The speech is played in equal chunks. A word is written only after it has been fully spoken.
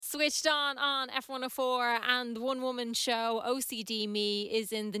Switched on F104, and the one-woman show OCD Me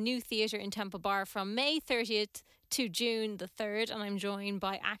is in the new theatre in Temple Bar from May 30th to June the 3rd, and I'm joined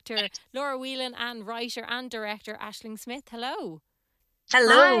by actor Laura Whelan and writer and director Aisling Smith. Hello.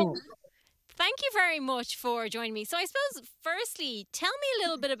 Hello. Hi. Thank you very much for joining me. So I suppose, firstly, tell me a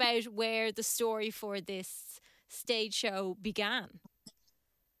little bit about where the story for this stage show began.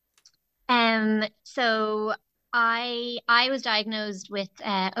 So I was diagnosed with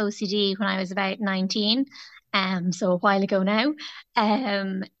OCD when I was about 19, so a while ago now.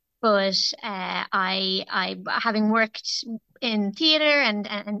 But I having worked in theatre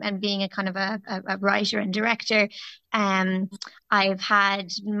and being a kind of a writer and director, I've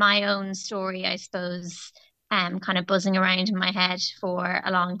had my own story, I suppose, kind of buzzing around in my head for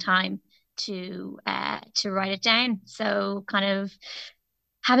a long time to write it down. So kind of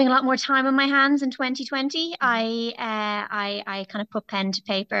having a lot more time on my hands in 2020, I kind of put pen to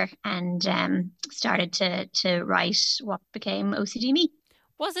paper and started to write what became OCD Me.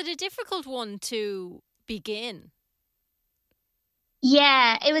 Was it a difficult one to begin?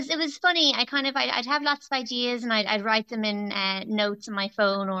 Yeah, it was funny. I'd have lots of ideas and I'd write them in notes on my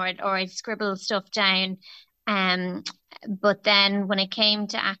phone, or I'd scribble stuff down. Um, but then when it came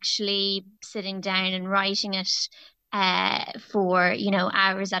to actually sitting down and writing it for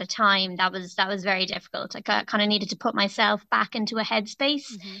hours at a time, that was very difficult. I kind of needed to put myself back into a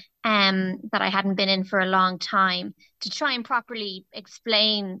headspace that I hadn't been in for a long time to try and properly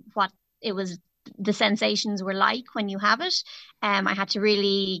explain what it was, the sensations were like when you have it. I had to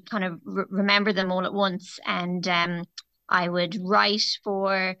really kind of remember them all at once, and I would write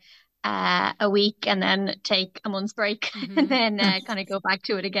for a week and then take a month's break and then kind of go back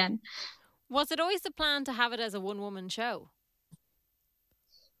to it again. Was it always the plan to have it as a one-woman show?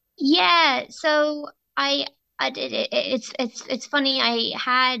 Yeah, so I did it. It's funny. I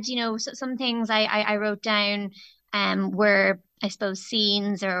had, some things I wrote down were, I suppose,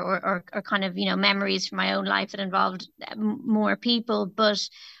 scenes or kind of, memories from my own life that involved more people. But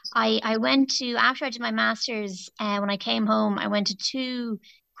I went to, after I did my master's, when I came home, I went to two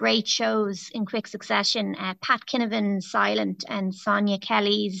great shows in quick succession, Pat Kinnavan's Silent and Sonia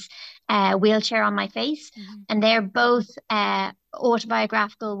Kelly's Wheelchair on My Face. And they're both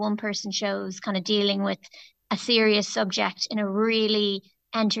autobiographical one-person shows, kind of dealing with a serious subject in a really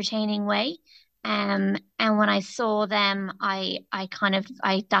entertaining way. And when I saw them, I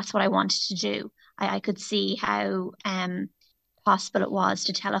that's what I wanted to do. I could see how possible it was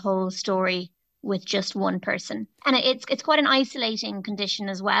to tell a whole story with just one person. And it's quite an isolating condition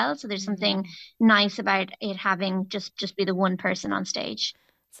as well. So there's something nice about it having just be the one person on stage.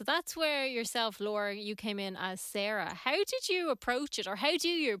 So that's where yourself, Laura, you came in as Sarah. How did you approach it, or how do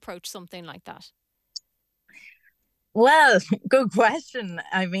you approach something like that? Well, good question.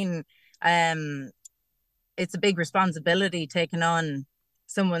 I mean, it's a big responsibility taking on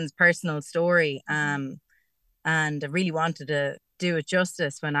someone's personal story. And I really wanted to do it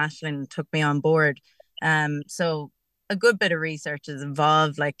justice when Aisling took me on board. So a good bit of research is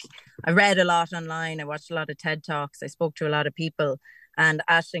involved. Like, I read a lot online, I watched a lot of TED Talks, I spoke to a lot of people. And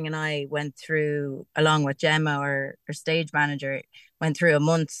Aisling and I went through, along with Gemma, our stage manager, went through a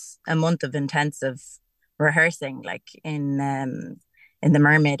month of intensive rehearsing, like in the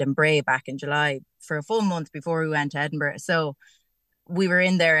Mermaid and Bray back in July, for a full month before we went to Edinburgh. So we were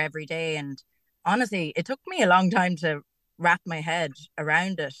in there every day, and honestly, it took me a long time to wrap my head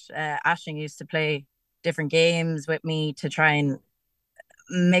around it. Aisling used to play different games with me to try and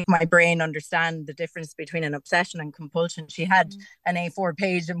make my brain understand the difference between an obsession and compulsion. She had an A4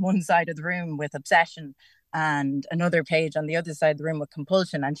 page on one side of the room with obsession and another page on the other side of the room with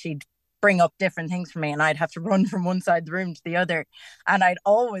compulsion, and she'd bring up different things for me, and I'd have to run from one side of the room to the other, and I'd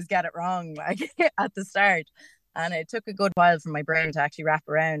always get it wrong, like at the start. And it took a good while for my brain to actually wrap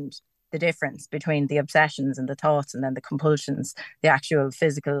around the difference between the obsessions and the thoughts, and then the compulsions, the actual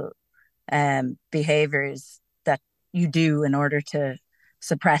physical behaviors that you do in order to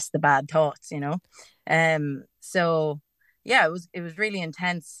suppress the bad thoughts. So yeah, it was really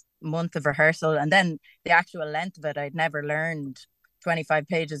intense month of rehearsal, and then the actual length of it, I'd never learned 25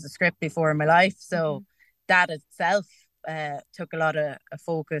 pages of script before in my life, so that itself took a lot of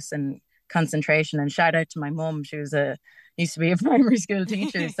focus and concentration. And shout out to my mum, she used to be a primary school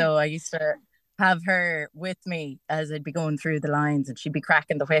teacher, so I used to have her with me as I'd be going through the lines, and she'd be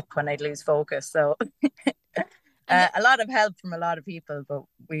cracking the whip when I'd lose focus. So a lot of help from a lot of people, but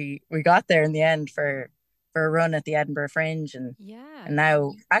we got there in the end for a run at the Edinburgh Fringe, and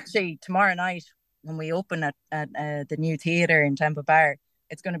now actually tomorrow night when we open at the new theatre in Temple Bar,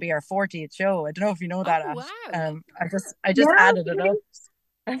 it's going to be our 40th show. I don't know if you know that. Oh, wow. I just added it up.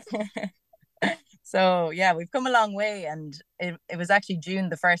 So yeah, we've come a long way, and it was actually June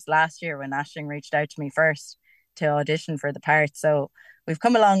the 1st last year when Aisling reached out to me first to audition for the part. So we've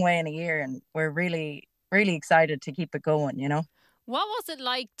come a long way in a year, and we're really, really excited to keep it going, you know? What was it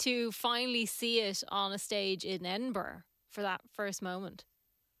like to finally see it on a stage in Edinburgh for that first moment?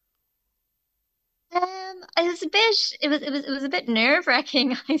 It was a bit, it was a bit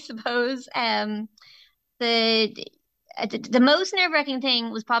nerve-wracking, I suppose. The the most nerve-wracking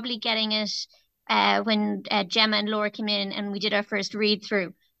thing was probably getting it when Gemma and Laura came in and we did our first read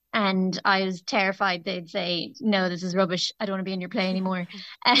through. And I was terrified they'd say, "No, this is rubbish. I don't want to be in your play anymore."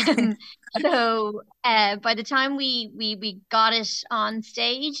 Um, so by the time we got it on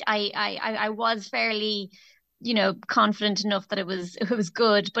stage, I was fairly, confident enough that it was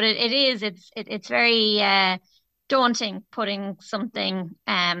good. But it's very daunting putting something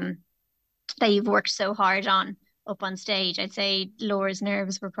that you've worked so hard on up on stage. I'd say Laura's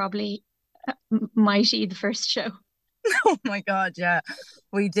nerves were probably mighty the first show. Oh my God, yeah.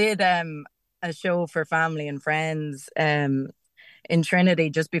 We did a show for family and friends in Trinity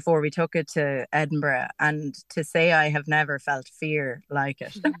just before we took it to Edinburgh. And to say I have never felt fear like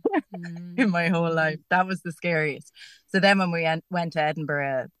it in my whole life, that was the scariest. So then when we went to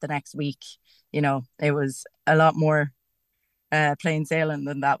Edinburgh the next week, it was a lot more plain sailing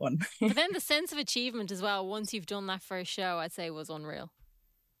than that one. But then the sense of achievement as well, once you've done that first show, I'd say was unreal.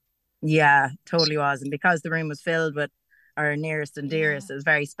 Yeah, totally was. And because the room was filled with our nearest and dearest, Yeah. it was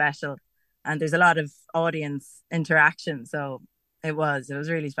very special. And there's a lot of audience interaction. So it was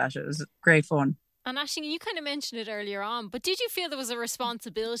really special. It was great fun. And Aisling, you kind of mentioned it earlier on, but did you feel there was a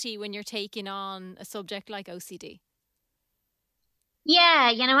responsibility when you're taking on a subject like OCD?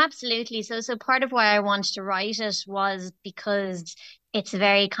 Yeah, absolutely. So part of why I wanted to write it was because it's a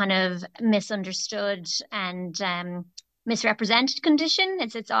very kind of misunderstood and misrepresented condition.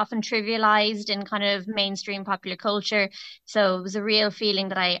 It's often trivialized in kind of mainstream popular culture. So it was a real feeling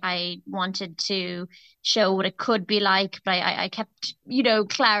that I wanted to show what it could be like, but I kept,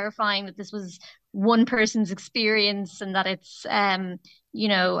 clarifying that this was one person's experience and that it's how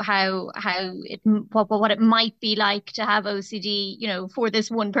what it might be like to have OCD, for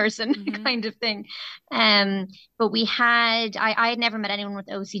this one person kind of thing. But I had never met anyone with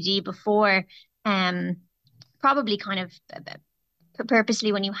OCD before. Probably kind of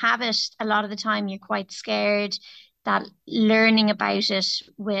purposely when you have it, a lot of the time you're quite scared that learning about it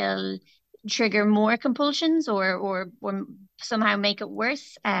will trigger more compulsions or somehow make it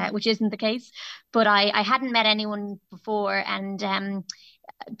worse, which isn't the case. But I hadn't met anyone before, and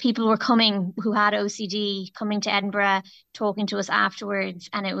people were coming who had OCD, coming to Edinburgh, talking to us afterwards,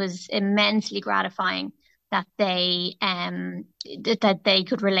 and it was immensely gratifying that they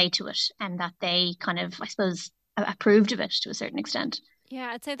could relate to it and that they kind of, I suppose, approved of it to a certain extent. Yeah,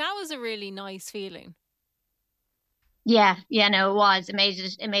 I'd say that was a really nice feeling. Yeah, no, it was. It made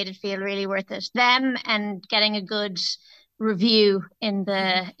it feel really worth it. Them and getting a good review in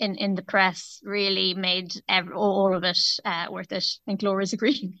the press really made all of it worth it. I think Laura's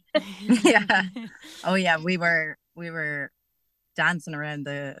agreeing. Yeah. Oh yeah, we were dancing around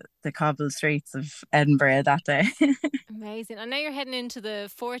the cobbled streets of Edinburgh that day. Amazing. I know you're heading into the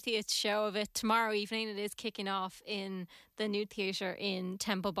 40th show of it tomorrow evening. It is kicking off in the new theatre in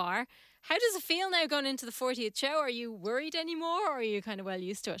Temple Bar. How does it feel now going into the 40th show? Are you worried anymore or are you kind of well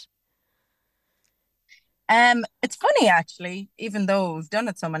used to it? It's funny actually, even though we've done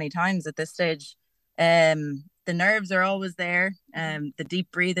it so many times at this stage, the nerves are always there. The deep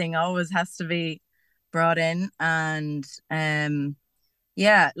breathing always has to be brought in, and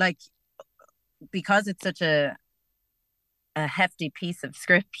yeah, like because it's such a hefty piece of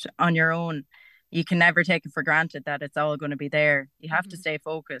script on your own, you can never take it for granted that it's all going to be there. You have to stay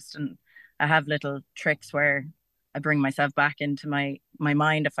focused, and I have little tricks where I bring myself back into my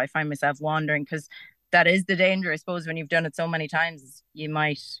mind if I find myself wandering, because that is the danger, I suppose, when you've done it so many times, you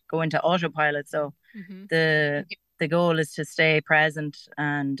might go into autopilot. So the the goal is to stay present,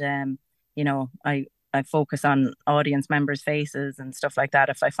 and I focus on audience members' faces and stuff like that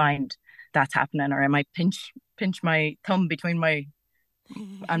if I find that's happening, or I might pinch my thumb between my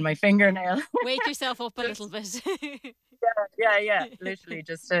and my fingernail. Wake yourself up a little bit. Yeah, literally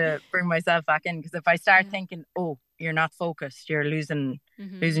just to bring myself back in, because if I start thinking, oh, you're not focused, you're losing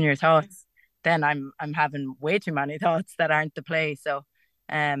your thoughts, then I'm having way too many thoughts that aren't the play. So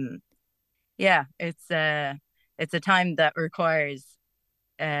yeah, it's a time that requires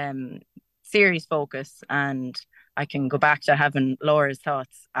serious focus, and I can go back to having Laura's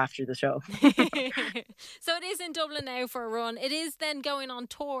thoughts after the show. So it is in Dublin now for a run. It is then going on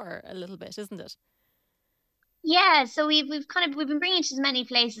tour a little bit, isn't it? Yeah, so we've been bringing it to as many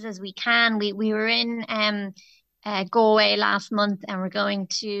places as we can. We were in Galway last month, and we're going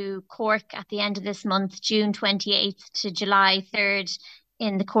to Cork at the end of this month, June 28th to July 3rd,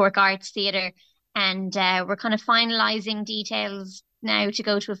 in the Cork Arts Theatre, and we're kind of finalising details now to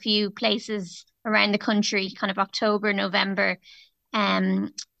go to a few places around the country, kind of October, November,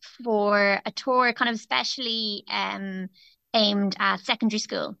 um, for a tour, kind of especially aimed at secondary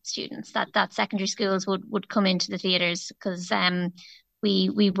school students. That secondary schools would come into the theatres because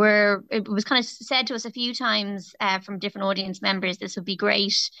we were it was kind of said to us a few times from different audience members this would be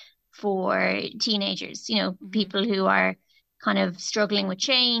great for teenagers, people who are kind of struggling with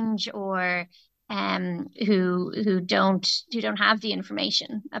change or who don't have the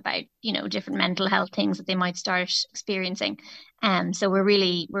information about different mental health things that they might start experiencing. So we're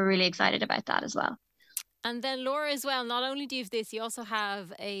really excited about that as well. And then Laura as well, not only do you have this, you also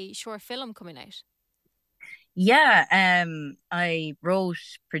have a short film coming out. Yeah, I wrote,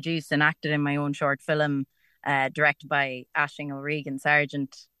 produced, and acted in my own short film, directed by Aisling O'Regan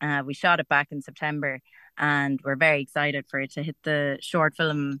Sargent. We shot it back in September, and we're very excited for it to hit the short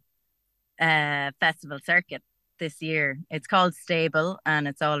film festival circuit this year. It's called Stable, and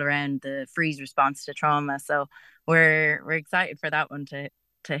it's all around the freeze response to trauma. So we're excited for that one to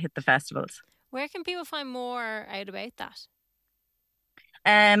hit the festivals. Where can people find more out about that?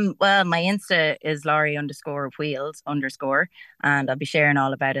 Well, my Insta is Laurie_Wheels_, and I'll be sharing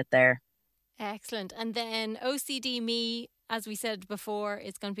all about it there. Excellent. And then OCD Me, as we said before,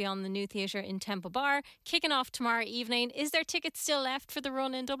 is going to be on the New Theatre in Temple Bar, kicking off tomorrow evening. Is there tickets still left for the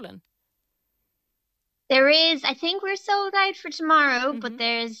run in Dublin? There is, I think we're sold out for tomorrow, but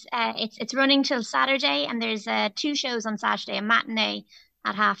there's it's running till Saturday, and there's two shows on Saturday, a matinee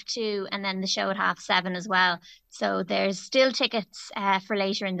at 2:30, and then the show at 7:30 as well. So there's still tickets for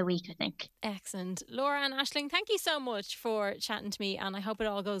later in the week, I think. Excellent. Laura and Aisling, thank you so much for chatting to me, and I hope it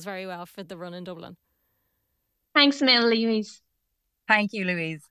all goes very well for the run in Dublin. Thanks, Mill, Louise. Thank you, Louise.